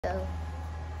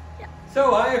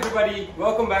So hi everybody,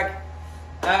 welcome back.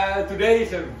 Today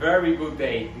is a very good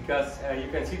day because you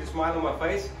can see the smile on my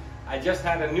face. I just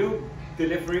had a new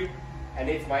delivery and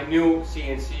it's my new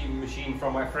CNC machine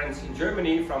from my friends in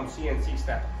Germany from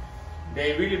CNC-Step.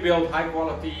 They really build high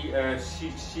quality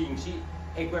CNC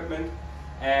equipment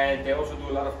and they also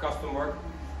do a lot of custom work.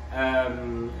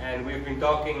 And we've been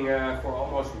talking for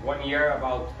almost 1 year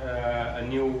about a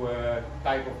new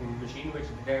type of machine which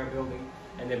they are building.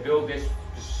 And they built this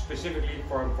specifically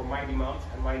for my demands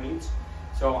and my needs.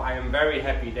 So I am very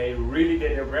happy. They really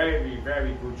did a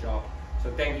very good job.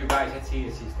 So thank you guys at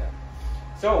CNC-Step.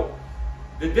 So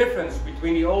the difference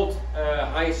between the old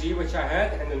IC which I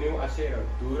had and the new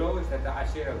AceroDURO is that the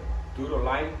AceroDURO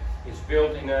line is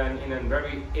built in a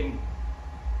very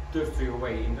industrial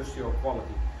way, industrial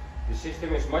quality. The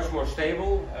system is much more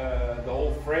stable. The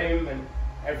whole frame and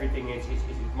everything is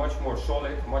much more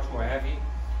solid, much more heavy.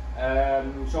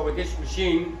 So with this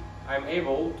machine I'm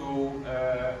able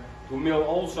to mill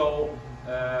also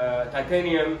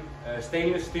titanium,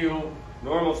 stainless steel,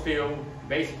 normal steel,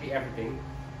 basically everything.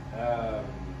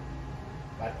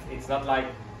 But it's not like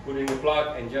putting the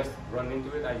plug and just run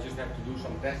into it. I just have to do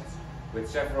some tests with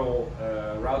several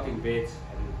routing bits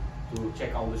and to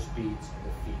check all the speeds and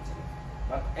the feeds.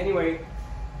 But anyway,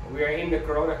 we are in the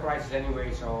Corona crisis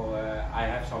anyway, so I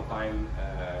have some time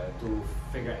to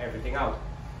figure everything out.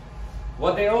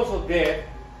 What they also did,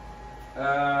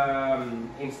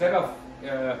 instead of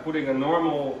putting a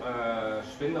normal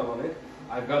spindle on it,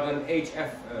 I've got an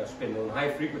HF spindle, a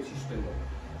high frequency spindle.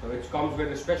 So it comes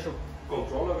with a special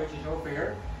controller which is over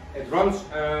here. It runs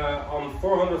on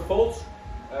 400 volts,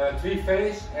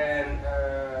 3-phase, and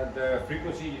the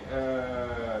frequency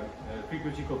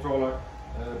controller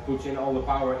puts in all the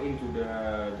power into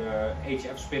the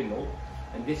HF spindle.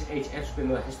 And this HF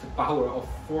spindle has the power of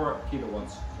 4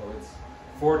 kilowatts. So it's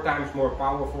 4 times more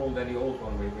powerful than the old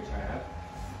one which I have.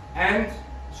 And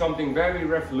something very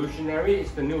revolutionary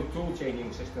is the new tool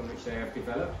changing system which they have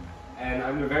developed. And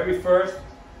I'm the very first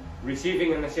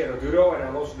receiving an AceroDURO, and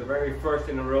I'm also the very first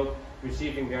in the world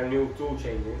receiving their new tool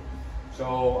changing.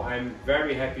 So I'm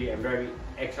very happy and very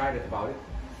excited about it.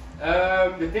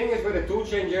 The thing is with the tool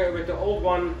changer, with the old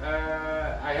one,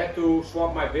 I had to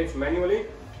swap my bits manually.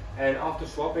 And after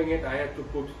swapping it, I had to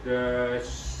put the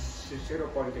 0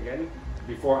 point again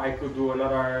before I could do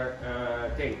another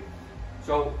thing.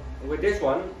 So with this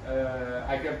one,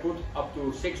 I can put up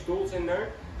to 6 tools in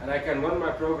there and I can run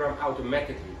my program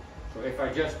automatically. So if I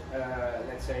just,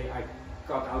 let's say I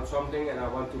cut out something and I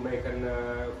want to make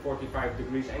a 45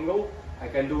 degrees angle, I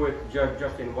can do it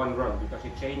just in one run because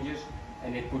it changes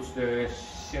and it puts the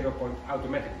 0 point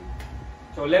automatically.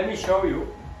 So let me show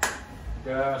you.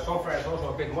 The software is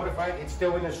also a bit modified. It's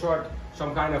still in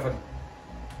some kind of a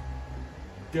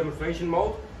demonstration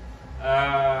mode.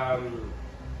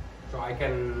 So I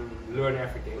can learn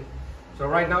everything. So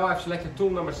right now I've selected tool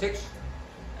number 6.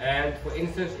 And for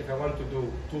instance, if I want to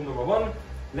do tool number 1,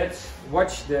 let's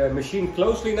watch the machine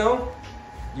closely now.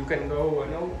 You can go,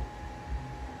 you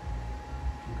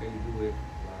can do it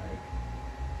like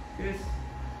this.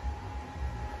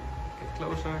 Get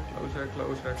closer, closer,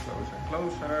 closer, closer,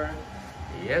 closer.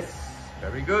 Yes,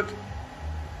 very good.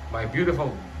 My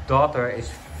beautiful daughter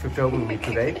is filming me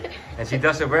today and she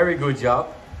does a very good job.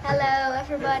 Hello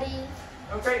everybody.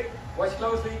 Okay, watch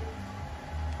closely.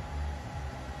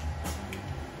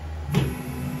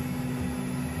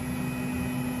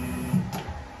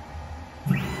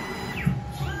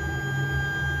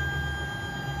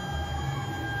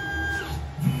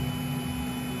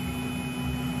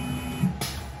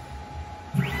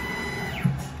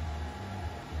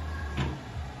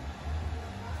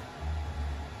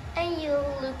 And you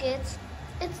look it's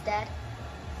dead.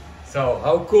 So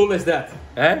how cool is that?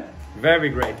 Eh? Very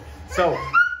great. So,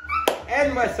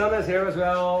 and my son is here as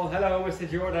well. Hello Mr.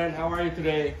 Jordan, how are you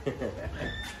today?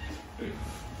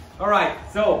 Alright,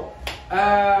 so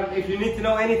if you need to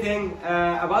know anything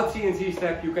about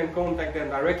CNC-Step, you can contact them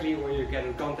directly or you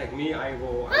can contact me. I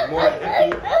will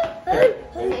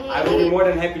be more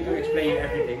than happy to explain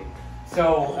everything.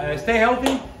 So stay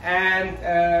healthy and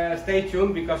stay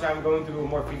tuned because I'm going to do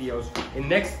more videos in the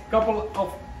next couple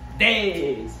of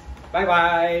days. Bye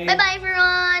bye. Bye bye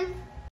everyone.